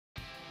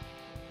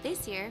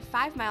This year,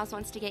 5 Miles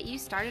wants to get you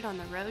started on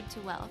the road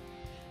to wealth.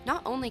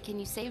 Not only can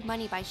you save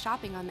money by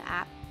shopping on the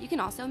app, you can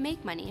also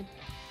make money.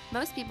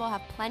 Most people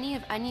have plenty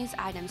of unused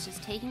items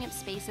just taking up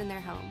space in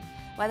their home.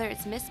 Whether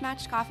it's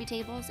mismatched coffee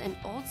tables, an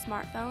old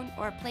smartphone,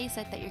 or a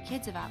playset that your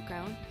kids have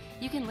outgrown,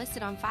 you can list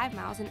it on 5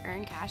 Miles and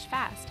earn cash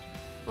fast.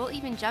 We'll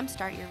even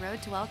jumpstart your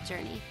road to wealth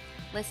journey.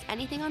 List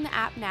anything on the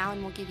app now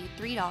and we'll give you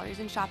 $3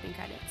 in shopping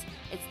credits.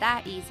 It's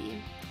that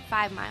easy.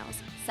 5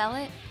 Miles. Sell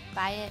it,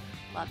 buy it,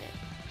 love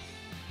it.